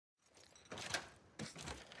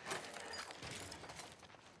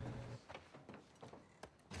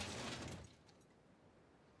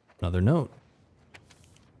Another note.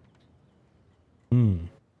 Hmm.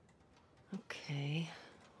 Okay.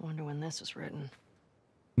 Wonder when this was written.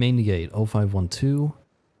 Main gate 0512.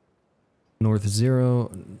 North 0.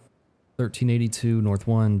 1382. North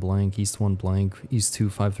 1 blank. East 1 blank. East 2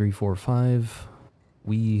 5345.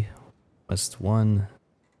 We. West 1.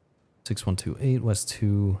 6128. West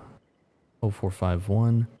 2.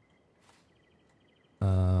 0451.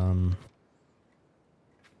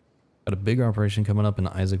 Got a big operation coming up, and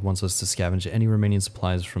Isaac wants us to scavenge any remaining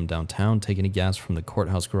supplies from downtown, take any gas from the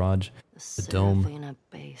courthouse garage, the dome, Saravina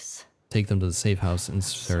base. take them to the safe house in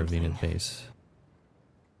Saravina base.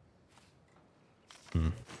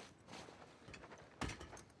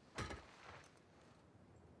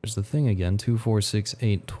 There's the thing again, 2, 4, 6,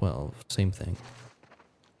 8, 12. Same thing.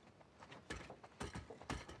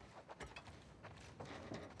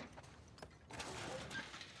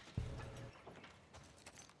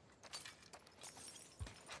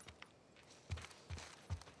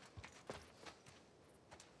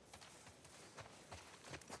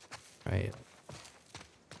 Right.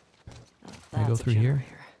 Can I go through here?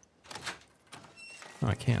 Oh,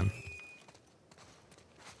 I can.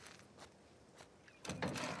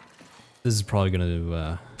 This is probably going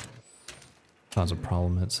to cause a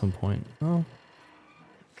problem at some point. Oh.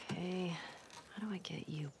 Okay. How do I get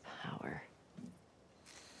you power?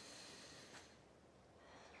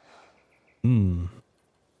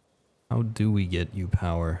 How do we get you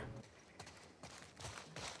power?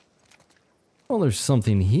 Well, there's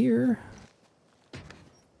something here.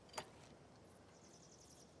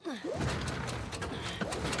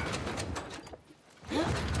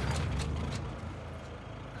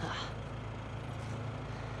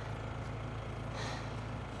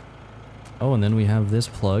 Oh, and then we have this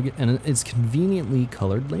plug, and it's conveniently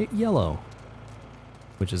colored yellow,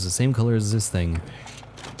 which is the same color as this thing.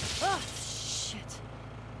 Oh, shit.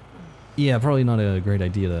 Yeah, probably not a great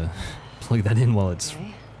idea to plug that in while it's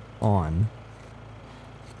on.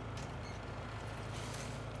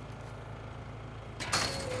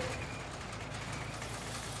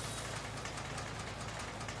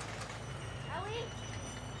 Ellie!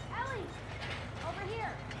 Over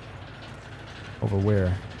here! Over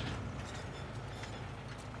where?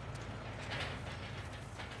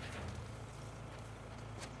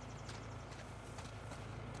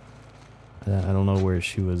 I don't know where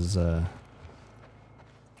she was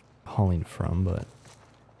calling from, but...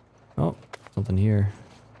 Oh, something here.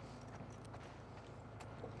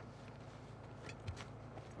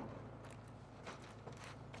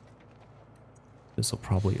 This will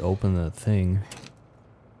probably open the thing.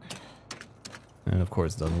 And of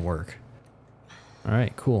course it doesn't work.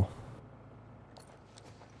 Alright, cool.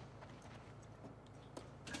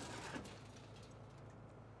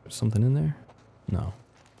 There's something in there? No.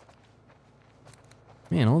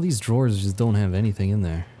 Man, all these drawers just don't have anything in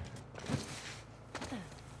there.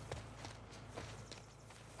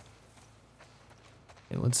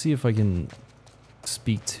 Okay, let's see if I can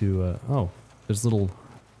speak to, oh, there's a little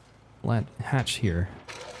hatch here.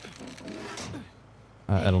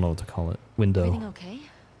 I don't know what to call it. Window. Everything okay?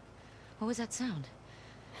 What was that sound?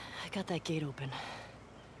 I got that gate open.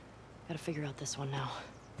 Gotta figure out this one now.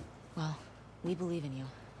 Well, we believe in you.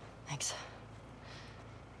 Thanks.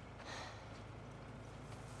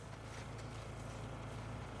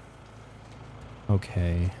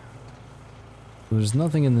 Okay. There's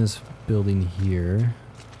nothing in this building here.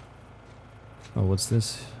 Oh, what's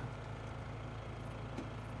this?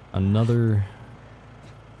 Another...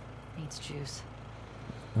 Needs juice.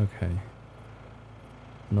 Okay.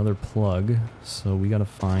 Another plug. So we gotta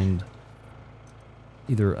find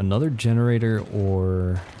either another generator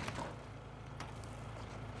or...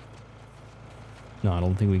 No, I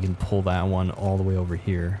don't think we can pull that one all the way over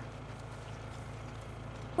here.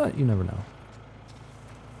 But you never know.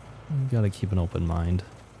 You gotta keep an open mind.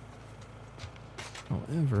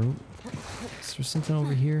 However, is there something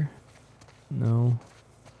over here? No.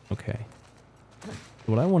 Okay.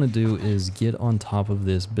 What I want to do is get on top of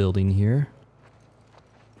this building here.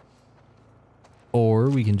 Or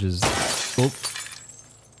we can just... Oh.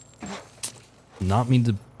 Not mean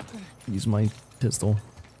to use my pistol.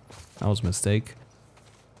 That was a mistake.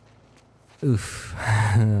 Oof.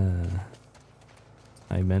 I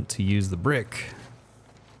meant to use the brick.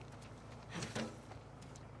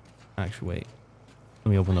 Actually, wait. Let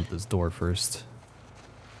me open up this door first.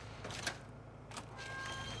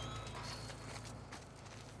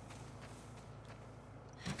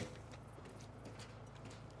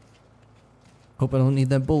 Hope I don't need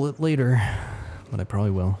that bullet later, but I probably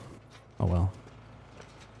will. Oh well.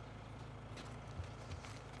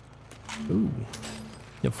 Ooh.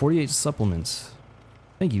 Yep, 48 supplements.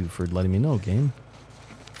 Thank you for letting me know, game.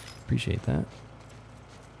 Appreciate that.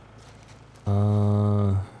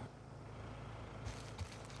 And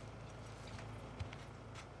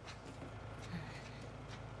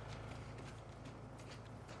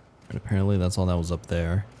apparently that's all that was up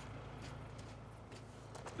there.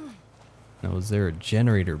 Now, is there a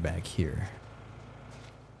generator back here?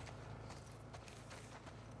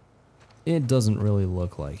 It doesn't really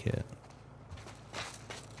look like it.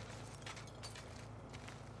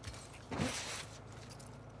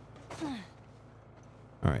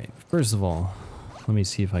 Alright, first of all, let me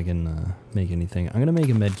see if I can make anything. I'm gonna make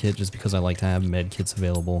a med kit just because I like to have med kits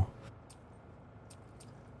available.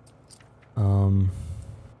 So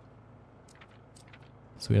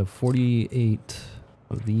we have 48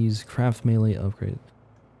 of these. Craft melee upgrade.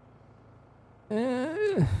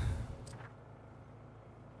 I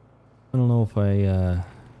don't know if I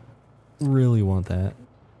really want that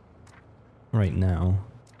right now.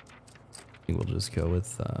 I think we'll just go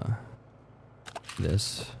with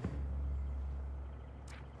this.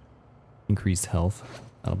 Increased health.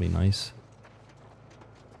 That'll be nice.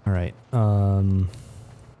 Alright,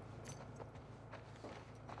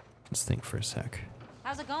 let's think for a sec.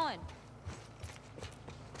 How's it going?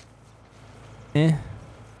 Eh.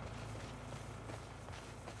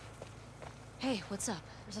 Hey, what's up?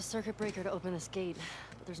 There's a circuit breaker to open this gate,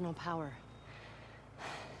 but there's no power.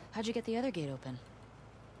 How'd you get the other gate open?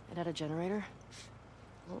 It had a generator?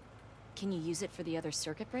 Well, can you use it for the other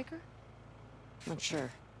circuit breaker? Not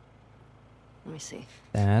sure. Let me see.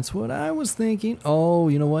 That's what I was thinking. Oh,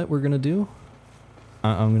 you know what we're gonna do?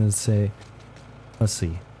 I'm gonna say, let's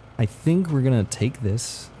see. I think we're gonna take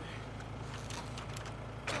this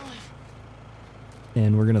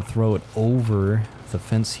and we're gonna throw it over the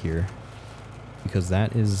fence here because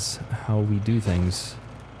that is how we do things.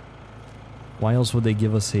 Why else would they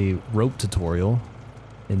give us a rope tutorial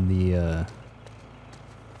in the,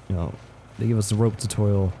 you know, they give us the rope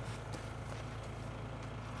tutorial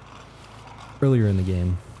earlier in the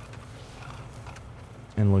game.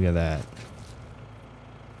 And look at that.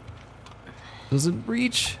 Does it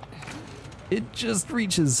reach? It just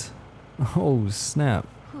reaches. Oh, snap.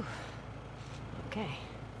 Whew. Okay.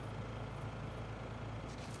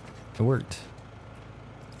 It worked.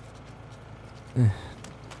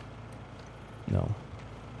 No.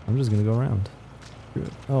 I'm just gonna go around.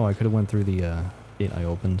 Oh, I could have went through the gate I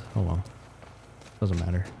opened. Oh well. Doesn't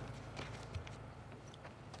matter.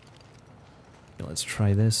 Okay, let's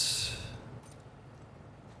try this.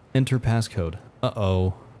 Enter passcode.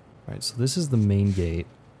 Uh-oh. Alright, so this is the main gate.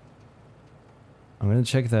 I'm gonna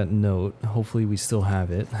check that note. Hopefully we still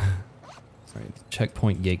have it. Alright,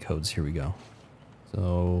 checkpoint gate codes. Here we go.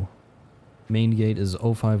 So, main gate is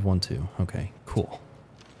 0512. Okay, cool.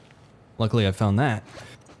 Luckily I found that.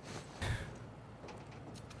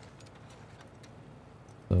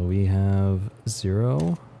 So we have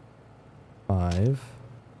 0, 5,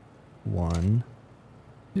 1,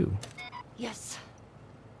 2. Yes.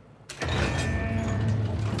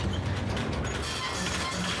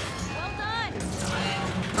 Well done!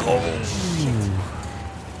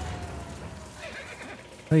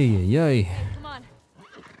 Hey, yay. Come on.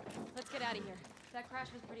 Let's get out of here. That crash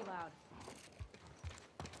was pretty loud.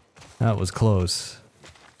 That was close.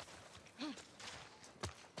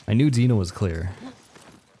 I knew Dina was clear.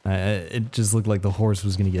 It just looked like the horse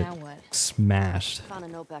was gonna get Now what? smashed. Found a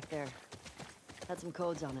note back there. Had some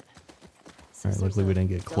codes on it. Alright, Says luckily there's we a didn't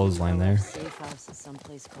get clothesline there. safe house at some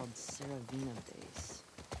place called Saravina Base.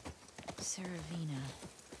 Saravina.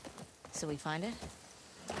 So we find it?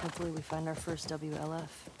 Hopefully we find our first WLF.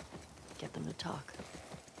 Get them to talk.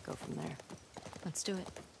 Go from there. Let's do it.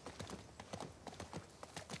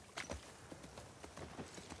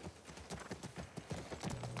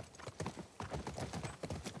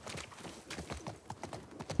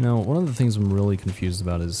 Now, one of the things I'm really confused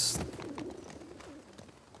about is...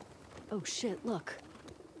 Oh shit, look.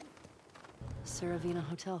 Saravina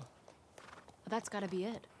Hotel. Well, that's gotta be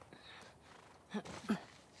it. Okay.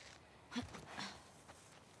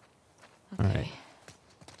 Alright.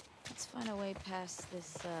 Let's find a way past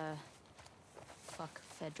this, fuck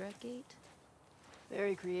Fedra gate.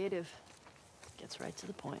 Very creative. Gets right to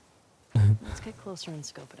the point. Let's get closer and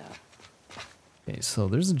scope it out. Okay, so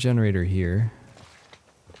there's a generator here.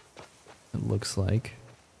 It looks like.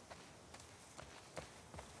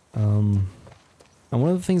 And one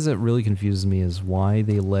of the things that really confuses me is why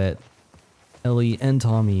they let Ellie and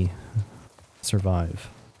Tommy survive.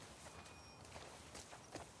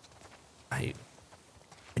 I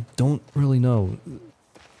don't really know.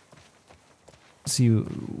 See,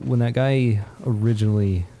 when that guy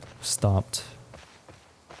originally stopped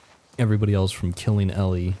everybody else from killing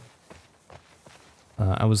Ellie,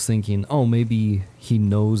 I was thinking, oh, maybe he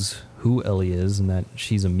knows who Ellie is and that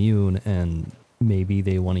she's immune, and maybe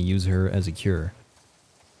they want to use her as a cure.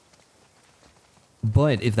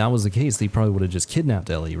 But if that was the case, they probably would have just kidnapped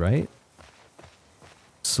Ellie, right?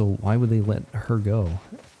 So why would they let her go?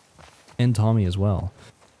 And Tommy as well.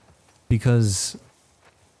 Because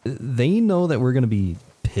they know that we're going to be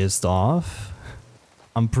pissed off.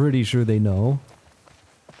 I'm pretty sure they know.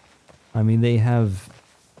 I mean, they have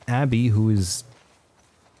Abby, who is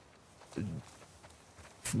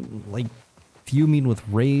like fuming with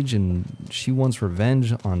rage, and she wants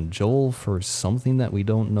revenge on Joel for something that we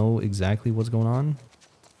don't know exactly what's going on.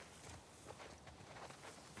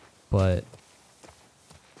 But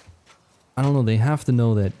I don't know, they have to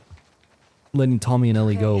know that letting Tommy and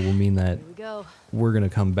Ellie go will mean that we're gonna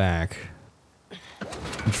come back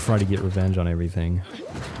and try to get revenge on everything.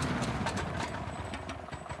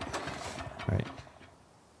 Alright.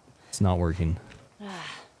 It's not working.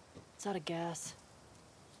 It's out of gas.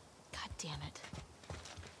 God damn it.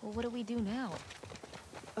 Well, what do we do now?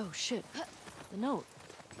 Oh shit. The note.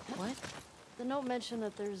 What? The note mentioned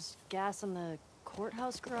that there's gas in the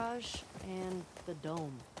courthouse garage and the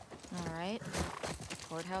dome. All right.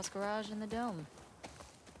 Courthouse garage and the dome.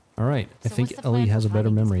 Alright, I So think what's the Ellie plan has for a better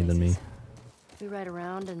finding these memory than me. places? We ride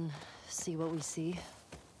around and see what we see.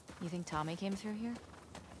 You think Tommy came through here?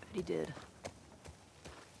 Bet he did.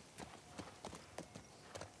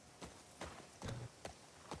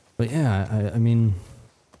 But yeah, I mean,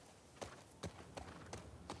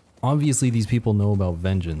 obviously these people know about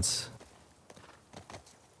vengeance.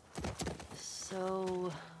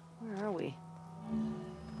 So, where are we?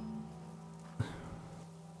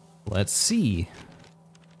 Let's see.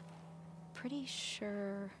 Pretty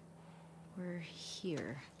sure we're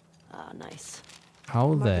here. Ah, nice. How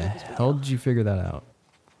Mark the it up as we hell go. did you figure that out?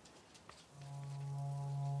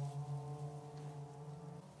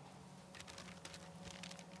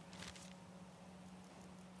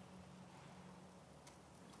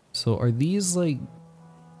 So are these like...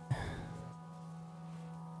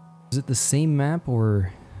 Is it the same map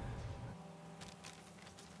or...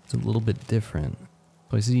 It's a little bit different.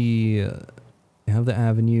 So I see we have the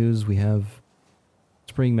avenues, we have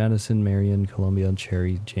Spring, Madison, Marion, Columbia,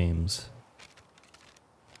 Cherry, James.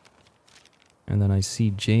 And then I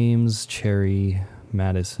see James, Cherry,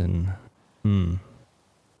 Madison.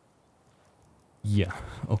 Yeah,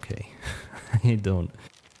 okay. I don't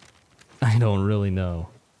really know.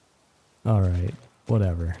 Alright,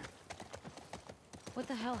 whatever. What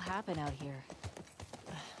the hell happened out here?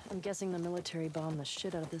 I'm guessing the military bombed the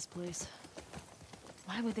shit out of this place.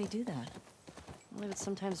 Why would they do that? Well, they would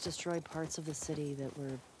sometimes destroy parts of the city that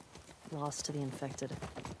were lost to the infected.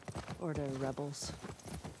 Or to rebels.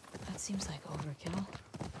 That seems like overkill.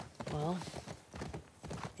 Well,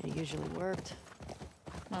 it usually worked.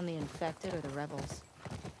 On the infected or the rebels?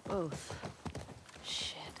 Both.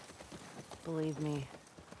 Shit. Believe me.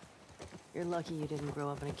 You're lucky you didn't grow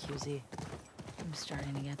up in a QZ. I'm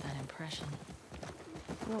starting to get that impression.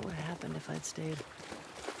 What would have happened if I'd stayed?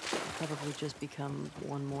 I'd probably just become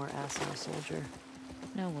one more asshole soldier.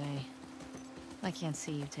 No way. I can't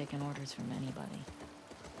see you taking orders from anybody.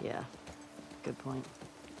 Yeah, good point.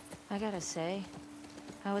 I gotta say,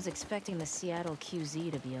 I was expecting the Seattle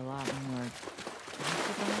QZ to be a lot more...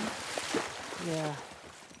 Yeah.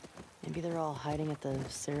 Maybe they're all hiding at the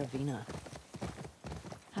Saravina.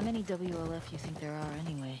 How many WLF you think there are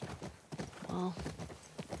anyway? Well,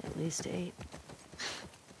 at least 8.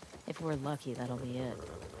 If we're lucky, that'll be it.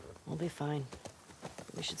 We'll be fine.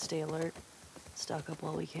 We should stay alert. Stock up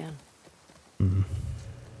while we can.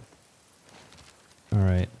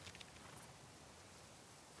 Alright.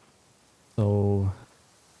 So, I'm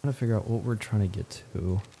trying to figure out what we're trying to get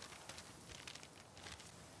to.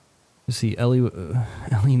 You see, Ellie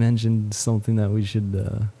mentioned something that we should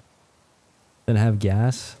then have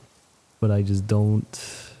gas, but I just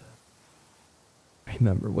don't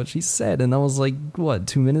remember what she said, and that was like, what,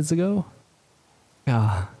 2 minutes ago?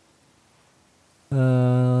 Yeah.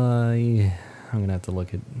 Yeah. I'm gonna have to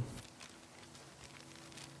look at...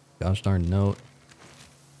 Gosh darn note.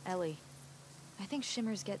 Ellie, I think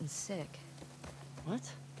Shimmer's getting sick.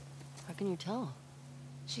 What? How can you tell?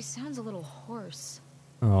 She sounds a little hoarse.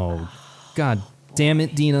 Oh, god damn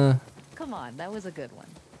it, Dina. Come on, that was a good one.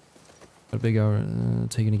 Got a big hour,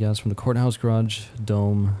 taking a gas from the courthouse garage,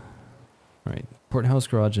 dome. Alright, courthouse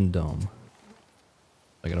garage and dome.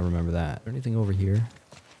 I gotta remember that. Is there anything over here?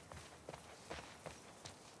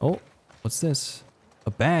 Oh, what's this?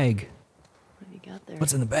 A bag. What have you got there?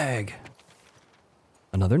 What's in the bag?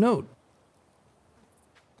 Another note.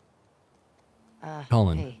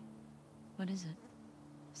 Colin. Hey, What is it?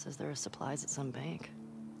 Says there are supplies at some bank.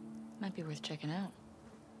 Might be worth checking out.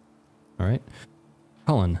 Alright.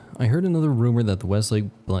 Colin, I heard another rumor that the Westlake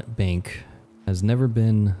Bank has never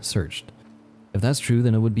been searched. If that's true,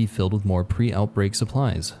 then it would be filled with more pre-outbreak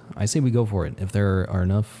supplies. I say we go for it. If there are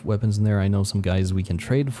enough weapons in there, I know some guys we can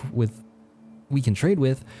trade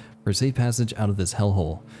with for safe passage out of this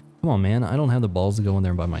hellhole. Come on, man. I don't have the balls to go in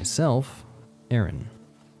there by myself. Aaron.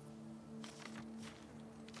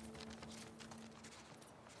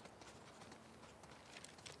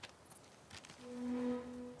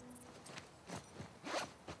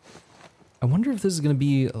 I wonder if this is going to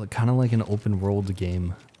be kind of like an open world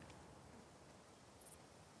game.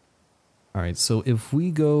 Alright, so if we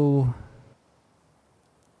go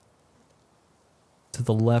to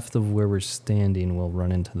the left of where we're standing, we'll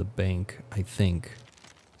run into the bank, I think.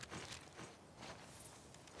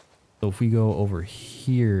 So if we go over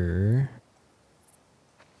here...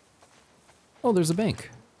 Oh, there's a bank.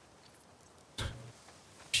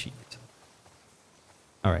 Cheat.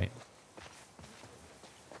 Alright.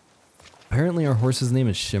 Apparently our horse's name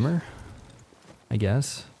is Shimmer, I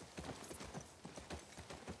guess.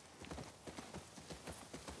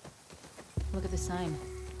 Look at the sign.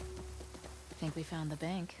 Think we found the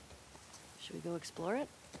bank. Should we go explore it?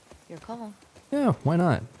 Your call. Yeah, why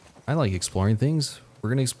not? I like exploring things. We're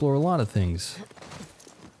gonna explore a lot of things.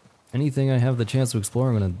 Anything I have the chance to explore,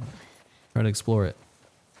 I'm gonna try to explore it.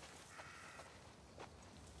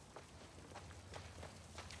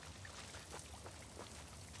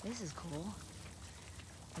 This is cool.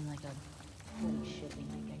 In like a holy shit, we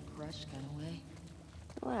might get crushed kind of way.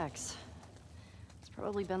 Relax. It's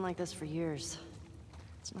probably been like this for years.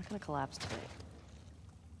 It's not gonna collapse today.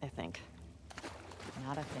 I think.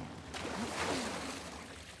 Not a fan.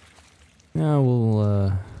 Yeah,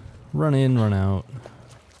 we'll run in, run out,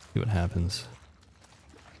 see what happens.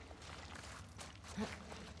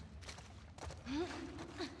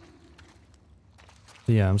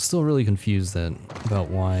 But yeah, I'm still really confused about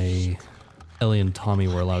why Ellie and Tommy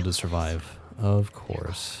were allowed to survive. Of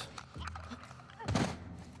course.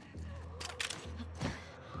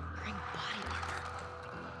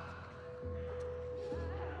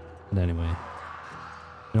 But anyway,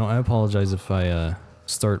 you know, I apologize if I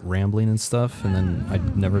start rambling and stuff and then I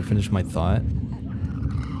never finish my thought.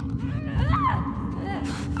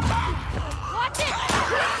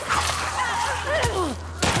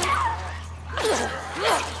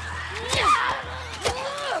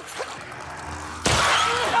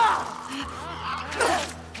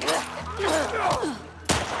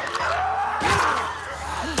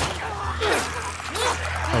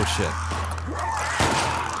 Oh shit.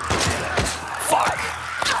 Fuck.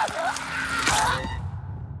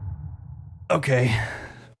 Okay.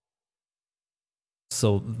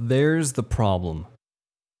 So there's the problem.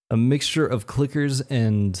 A mixture of clickers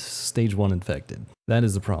and stage 1 infected. That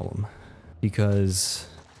is the problem. Because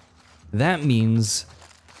that means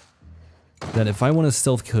that if I want to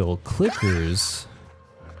stealth kill clickers,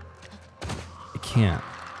 I can't.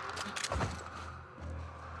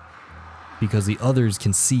 Because the others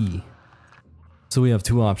can see. So we have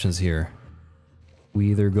two options here. We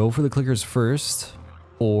either go for the clickers first,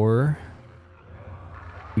 or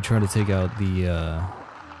we try to take out the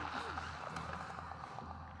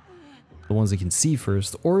ones that can see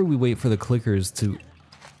first, or we wait for the clickers to...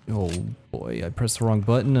 Oh boy, I pressed the wrong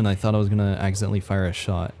button and I thought I was gonna accidentally fire a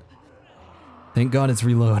shot. Thank God it's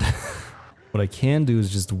reload. What I can do is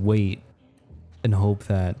just wait and hope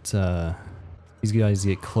that these guys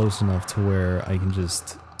get close enough to where I can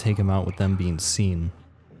just take them out with them being seen.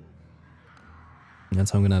 And that's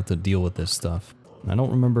how I'm gonna have to deal with this stuff. I don't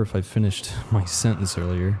remember if I finished my sentence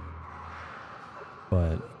earlier,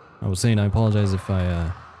 but I was saying I apologize if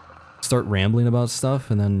I start rambling about stuff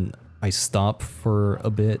and then I stop for a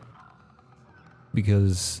bit,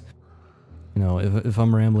 because, you know, if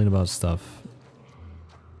I'm rambling about stuff,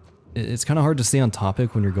 it's kind of hard to stay on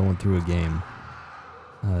topic when you're going through a game.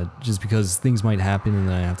 Just because things might happen and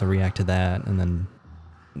then I have to react to that, and then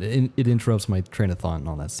it interrupts my train of thought and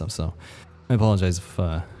all that stuff. So I apologize if,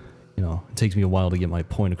 you know, it takes me a while to get my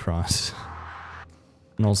point across.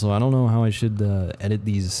 And also, I don't know how I should edit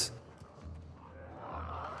these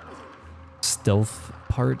stealth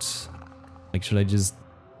parts. Like, should I just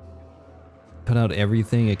cut out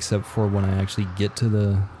everything except for when I actually get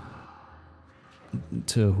to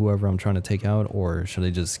whoever I'm trying to take out, or should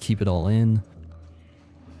I just keep it all in?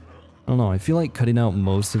 I don't know, I feel like cutting out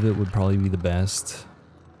most of it would probably be the best,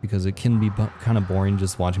 because it can be kind of boring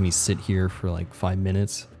just watching me sit here for like 5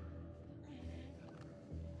 minutes.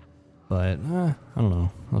 But, I don't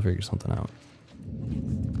know, I'll figure something out.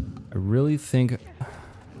 I really think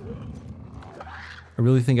I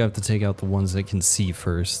really think I have to take out the ones that can see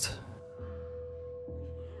first.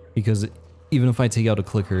 Because even if I take out a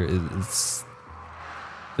clicker,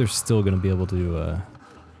 they're still going to be able to...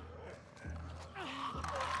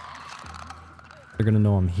 they're going to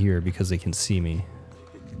know I'm here because they can see me.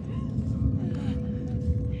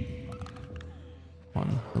 Come on,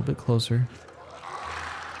 a little bit closer.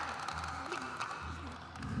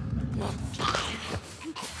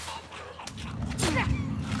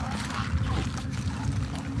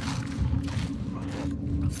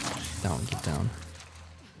 Down, get down.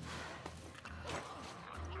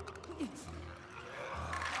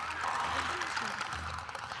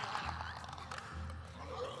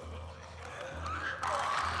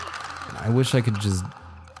 I wish I could just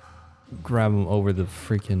grab him over the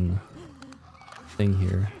freaking thing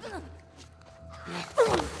here.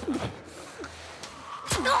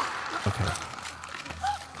 Okay.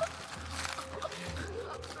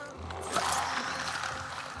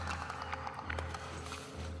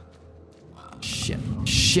 Shit.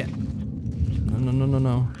 Shit. No, no, no, no,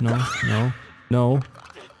 no. No, no, no.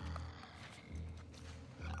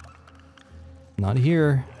 Not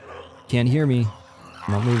here. Can't hear me.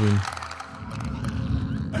 I'm not moving.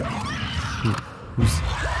 Who's...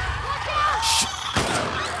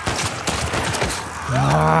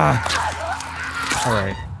 Ah!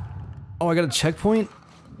 Alright. Oh, I got a checkpoint?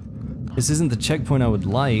 This isn't the checkpoint I would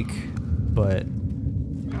like, but...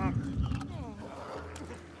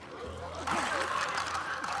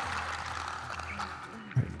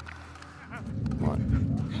 Come on.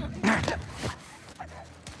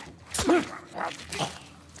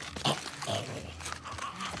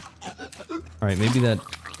 Alright,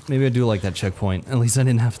 maybe I do like that checkpoint. At least I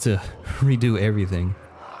didn't have to redo everything.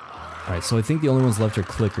 Alright, so I think the only ones left are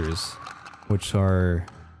clickers, which are...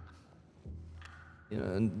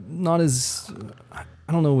 not as...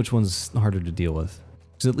 I don't know which one's harder to deal with.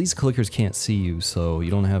 Because at least clickers can't see you, so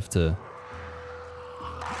you don't have to...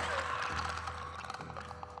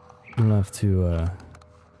 You don't have to,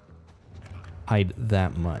 hide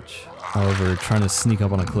that much. However, trying to sneak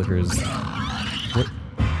up on a clicker is... What?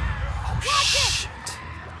 Oh, shit.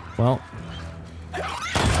 Well...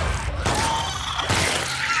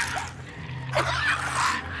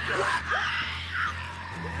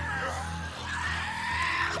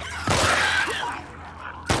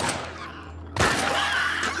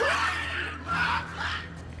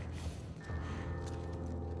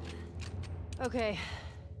 Okay.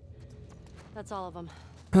 That's all of them.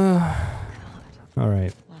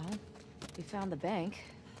 Alright. Well, we found the bank.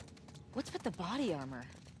 What's with the body armor?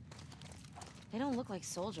 They don't look like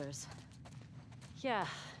soldiers. Yeah.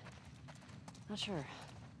 Not sure.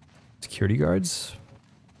 Security guards?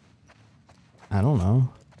 I don't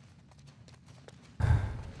know.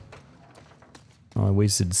 Oh, I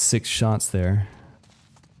wasted 6 shots there.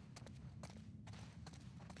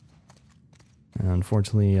 And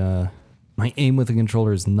unfortunately, my aim with the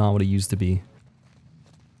controller is not what it used to be.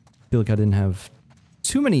 I feel like I didn't have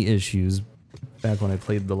too many issues back when I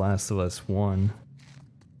played The Last of Us 1.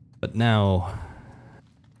 But now,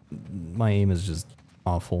 my aim is just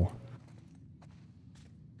awful.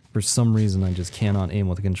 For some reason, I just cannot aim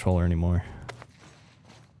with a controller anymore.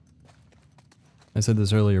 I said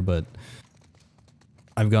this earlier, but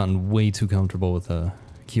I've gotten way too comfortable with a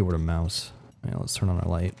keyboard and mouse. Yeah, let's turn on our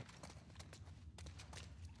light.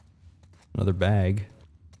 Another bag.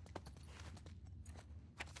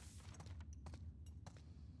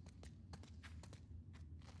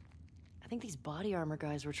 I think these body armor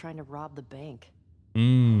guys were trying to rob the bank.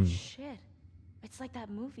 Mmm. Shit. It's like that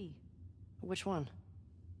movie. Which one?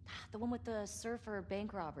 The one with the surfer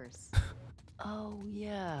bank robbers. Oh,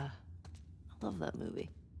 yeah. I love that movie.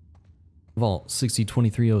 Vault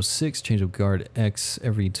 602306, change of guard X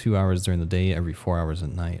every 2 hours during the day, every 4 hours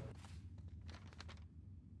at night.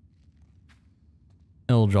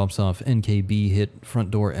 L drops off NKB, hit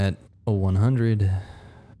front door at 0100.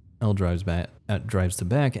 L drives to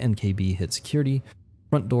back, NKB hit security.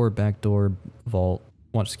 Front door, back door, vault.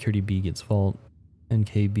 Watch security B gets vault.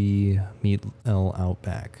 NKB, meet L out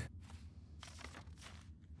back.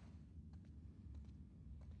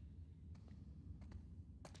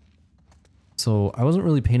 So I wasn't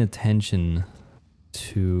really paying attention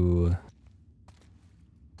to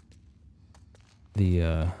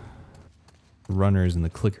the runners and the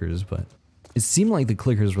clickers, but it seemed like the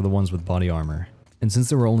clickers were the ones with body armor. And since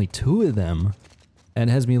there were only 2 of them, it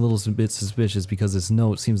has me a little bit suspicious because this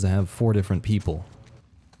note seems to have 4 different people.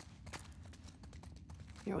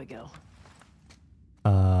 Here we go.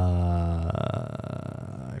 I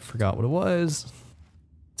forgot what it was.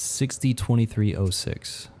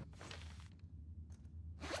 602306.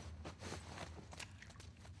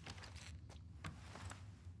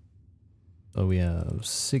 So we have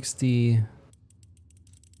 60,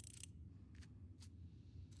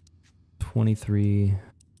 23,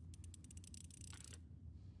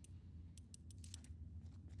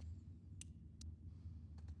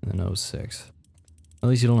 and then 06. At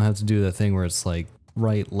least you don't have to do that thing where it's like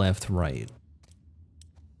right, left, right.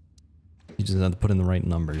 You just have to put in the right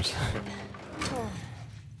numbers.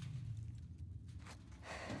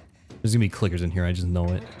 There's gonna be clickers in here, I just know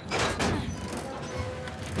it.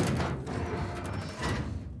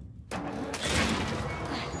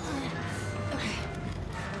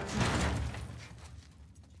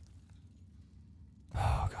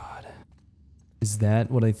 Oh god. Is that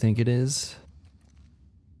what I think it is?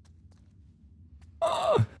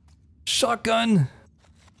 Oh, shotgun!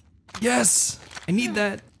 Yes! I need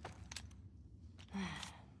that!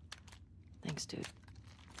 Thanks, dude.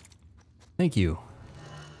 Thank you.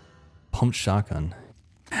 Pumped shotgun.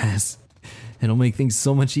 Yes. It'll make things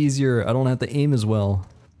so much easier. I don't have to aim as well.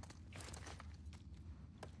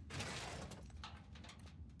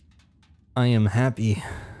 I am happy.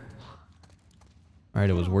 Alright,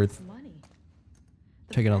 it was worth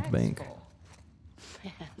checking out the bank.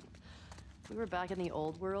 Man, if we were back in the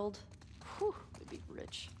old world, whew, we'd be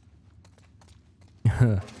rich.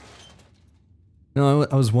 No,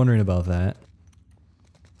 I was wondering about that.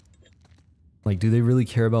 Like, do they really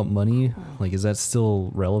care about money? Like, is that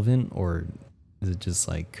still relevant, or is it just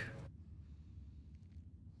like...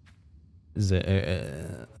 Is it...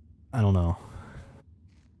 I don't know.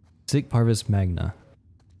 Sic Parvis Magna.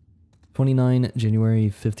 29 January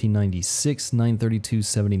 1596,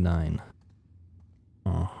 932.79.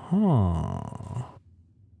 Uh-huh.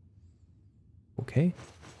 Okay.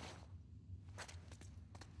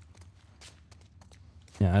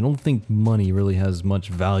 Yeah, I don't think money really has much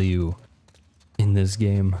value in this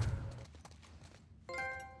game.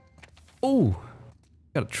 Oh!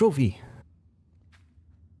 Got a trophy!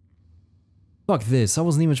 Fuck this, I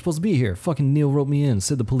wasn't even supposed to be here. Fucking Neil wrote me in,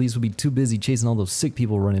 said the police would be too busy chasing all those sick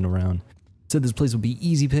people running around. Said this place would be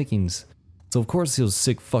easy pickings. So of course those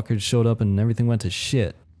sick fuckers showed up and everything went to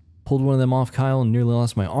shit. Pulled one of them off Kyle and nearly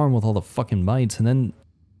lost my arm with all the fucking bites, and then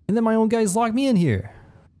my own guys locked me in here.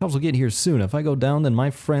 Cops will get here soon. If I go down, then my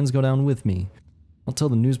friends go down with me. I'll tell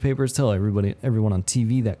the newspapers, tell everyone on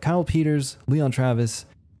TV that Kyle Peters, Leon Travis,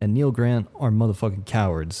 and Neil Grant are motherfucking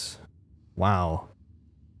cowards. Wow.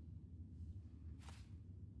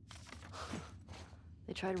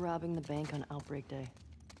 They tried robbing the bank on Outbreak Day.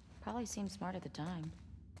 Probably seemed smart at the time.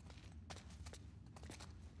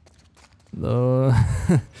 Though,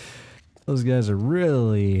 those guys are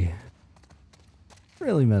really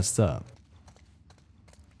messed up.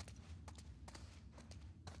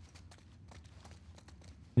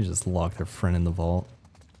 You just lock their friend in the vault.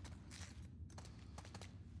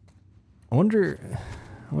 I wonder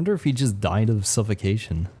if he just died of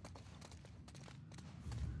suffocation.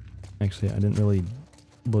 Actually, I didn't really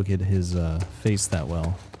look at his face that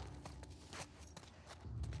well.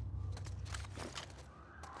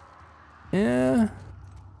 Yeah,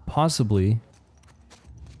 possibly.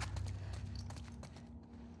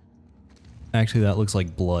 Actually, that looks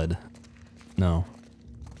like blood. No.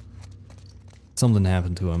 Something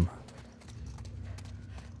happened to him.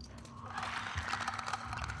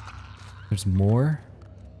 There's more?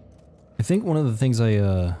 I think one of the things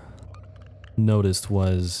I noticed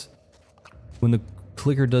was when the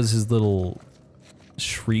clicker does his little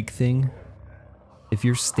shriek thing, if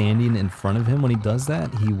you're standing in front of him when he does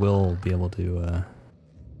that, he will be able to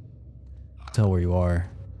tell where you are.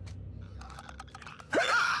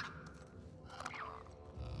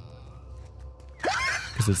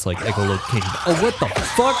 Because it's like echolocation. Oh, what the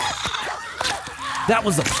fuck? That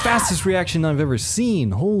was the fastest reaction I've ever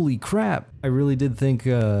seen. Holy crap. I really did think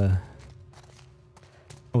I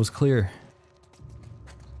was clear.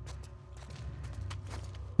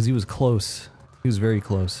 Because he was close. He was very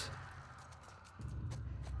close.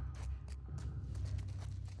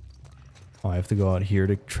 Oh, I have to go out here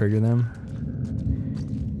to trigger them?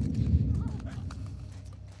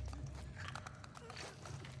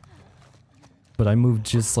 But I moved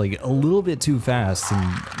just like a little bit too fast,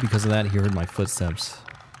 and because of that he heard my footsteps.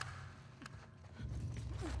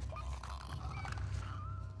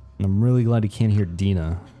 And I'm really glad he can't hear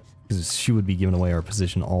Dina, because she would be giving away our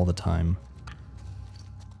position all the time.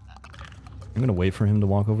 I'm gonna wait for him to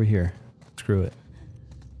walk over here. Screw it.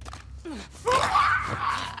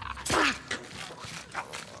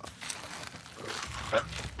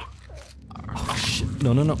 Oh shit.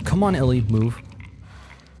 No, no, no. Come on, Ellie. Move.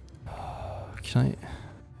 Can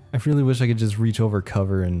I really wish I could just reach over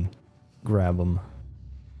cover and grab him.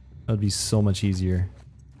 That would be so much easier.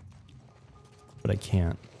 But I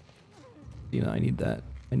can't. You know, I need that.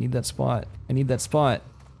 I need that spot. I need that spot.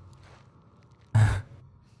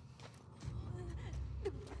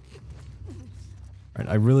 Alright,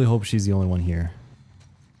 I really hope she's the only one here.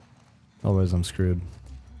 Otherwise I'm screwed.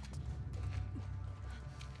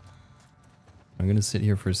 I'm gonna sit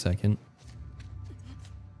here for a second.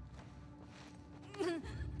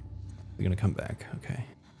 We're gonna come back, okay.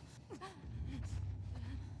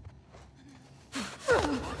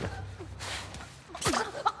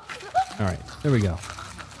 Alright, there we go.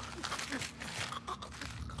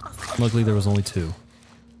 Luckily there was only 2.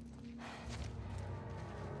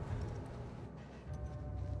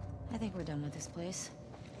 I think we're done with this place.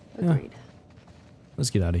 Agreed. Let's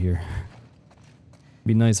get out of here.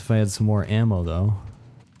 Be nice if I had some more ammo though.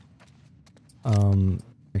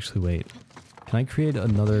 Actually wait. Can I create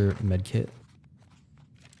another med kit?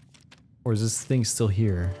 Or is this thing still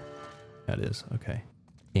here? That is, okay.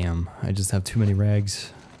 Damn, I just have too many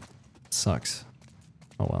rags. Sucks.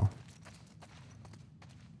 Oh well.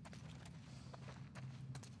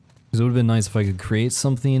 Because it would have been nice if I could create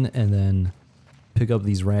something and then pick up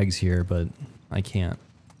these rags here, but I can't.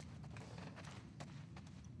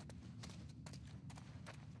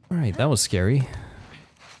 Alright, that was scary.